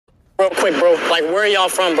Real quick, bro. Like, where are y'all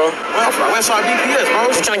from, bro? Where I'm from? Westside BPS, bro.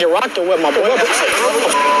 You trying to get rocked or what, my boy?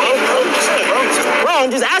 Bro, I'm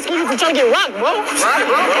just asking you if you're trying to get rocked, bro. Right,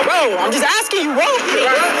 bro. Bro, I'm just asking you, bro.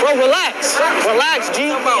 Bro, relax. Relax, G.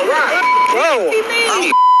 About rock. Bro. I'm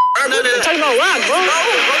talking about rock, bro.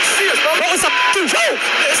 Bro, it's a fucking joke.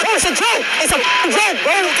 Bro, it's a joke. It's a fucking joke,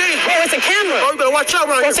 bro. Bro, it's a camera. Bro, you better watch out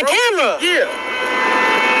right here, It's a camera. Yeah.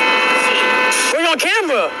 We're on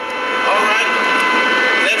camera. All right.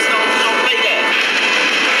 Let's don't play that.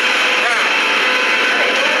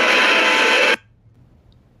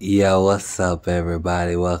 Yo, what's up,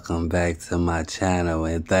 everybody? Welcome back to my channel,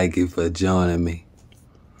 and thank you for joining me.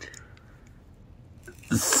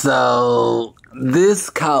 So, this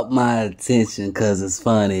caught my attention because it's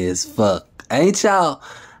funny as fuck. Ain't y'all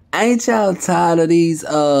tired of these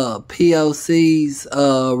POCs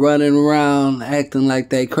running around acting like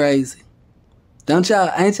they crazy? Ain't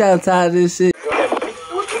y'all tired of this shit?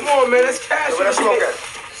 Come on, man. That's cash. Let's smoke it.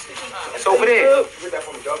 It's over there.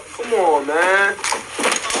 Come on, man.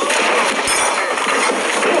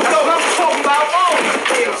 What I'm talking about?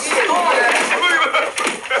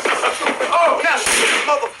 Oh, now,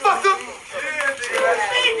 motherfucker.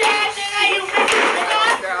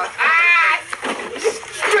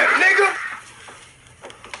 Strip, nigga.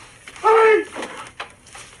 Hey.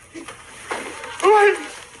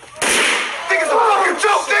 Think it's a fucking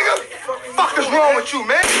joke, nigga. Fuck is wrong with you,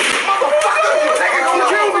 man? Motherfucker, you taking no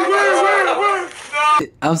kill me. Word.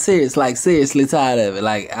 I'm serious, like seriously tired of it.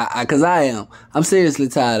 Like, cause I am. I'm seriously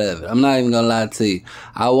tired of it. I'm not even gonna lie to you.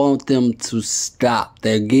 I want them to stop.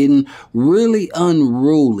 They're getting really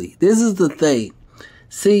unruly. This is the thing.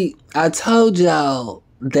 See, I told y'all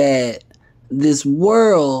that this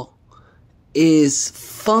world is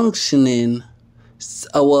functioning.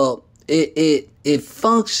 Well, it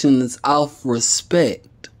functions off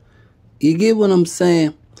respect. You get what I'm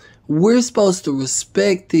saying? We're supposed to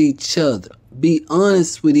respect each other. Be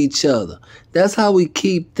honest with each other. That's how we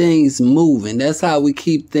keep things moving. That's how we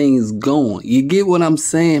keep things going. You get what I'm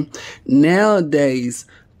saying? Nowadays,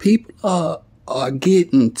 people are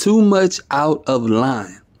getting too much out of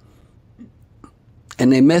line.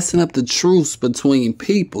 And they messing up the truce between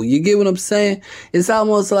people. You get what I'm saying? It's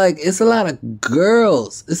almost like it's a lot of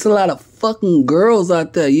girls. It's a lot of fucking girls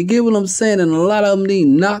out there. You get what I'm saying? And a lot of them need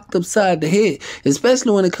knocked upside the head.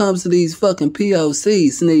 Especially when it comes to these fucking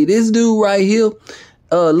POCs. Now, this dude right here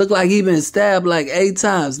look like he been stabbed like 8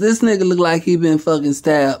 times. This nigga look like he been fucking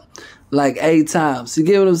stabbed like 8 times. You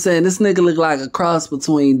get what I'm saying? This nigga look like a cross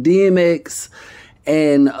between DMX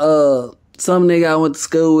and some nigga I went to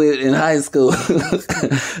school with in high school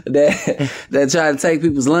that tried to take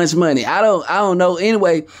people's lunch money. I don't know.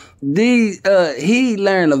 Anyway, he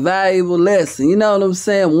learned a valuable lesson. You know what I'm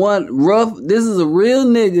saying? This is a real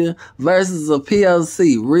nigga versus a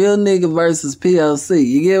POC. Real nigga versus POC.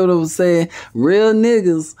 You get what I'm saying? Real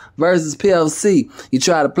niggas versus POC. You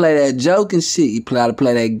try to play that joke and shit. You try to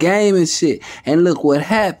play that game and shit. And look what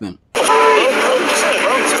happened.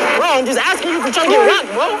 I'm just asking you if you're trying to get rocked,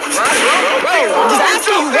 bro. Bro, I'm just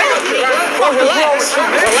asking you, bro. Relax.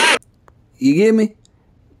 You get me?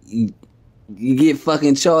 You get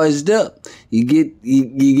fucking charged up. You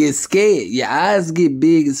get scared. Your eyes get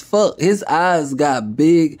big as fuck. His eyes got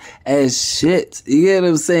big as shit. You get what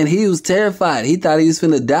I'm saying? He was terrified. He thought he was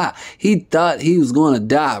finna die. He thought he was gonna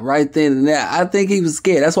die right then and there. I think he was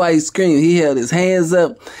scared. That's why he screamed. He held his hands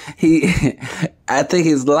up. I think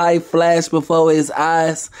his life flashed before his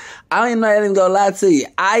eyes. I ain't even gonna lie to you.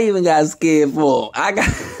 I even got scared for him.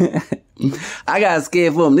 I got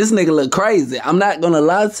scared for him. This nigga look crazy. I'm not gonna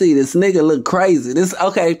lie to you. This nigga look crazy.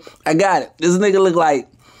 Okay, I got it. This nigga look like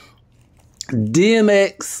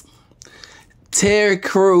DMX, Terry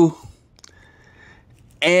Crew,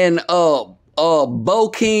 and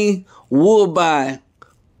Bokeem Woodbine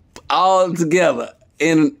all together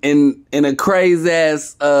in a crazy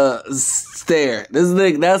ass stare. This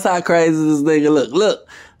nigga, that's how crazy this nigga look. Look,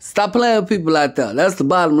 stop playing with people like that. That's the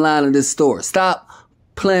bottom line of this story. Stop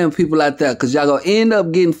playing with people like that, because y'all gonna end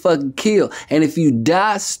up getting fucking killed. And if you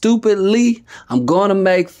die stupidly, I'm gonna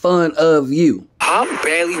make fun of you. How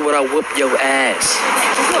badly would I whoop your ass?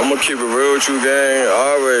 I'm gonna keep it real with you, gang.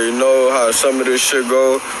 I already know how some of this shit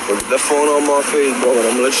go. With the phone on my face, bro, and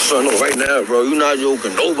I'm gonna let you son know right now, bro. You not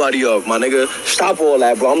joking nobody up, my nigga. Stop all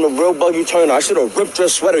that, bro. I'm the real Buggy Turner. I should've ripped your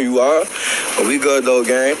sweater, you are. But we good though,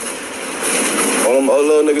 gang. All them other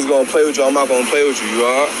little niggas gonna play with you. I'm not gonna play with you, you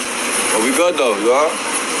are. But we good though, you are.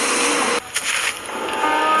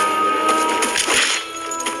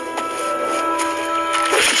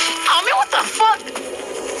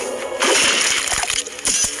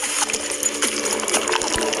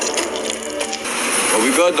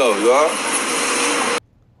 blood though, y'all.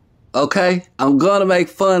 Okay? I'm gonna make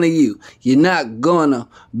fun of you. You're not gonna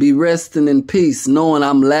be resting in peace knowing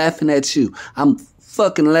I'm laughing at you. I'm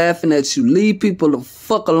fucking laughing at you. Leave people the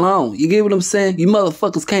fuck alone. You get what I'm saying? You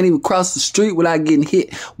motherfuckers can't even cross the street without getting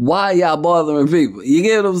hit. Why y'all bothering people? You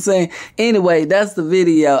get what I'm saying? Anyway, that's the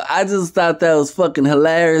video. I just thought that was fucking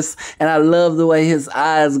hilarious, and I love the way his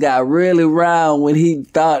eyes got really round when he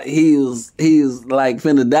thought he was like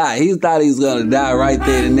finna die. He thought he was gonna die right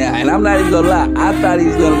there and there. And I'm not even gonna lie, I thought he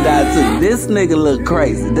was gonna die too. This nigga look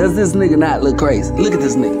crazy. Does this nigga not look crazy? Look at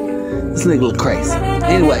this nigga. This nigga look crazy.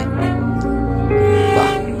 Anyway.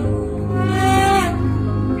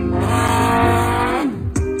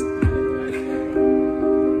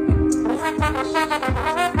 Bye.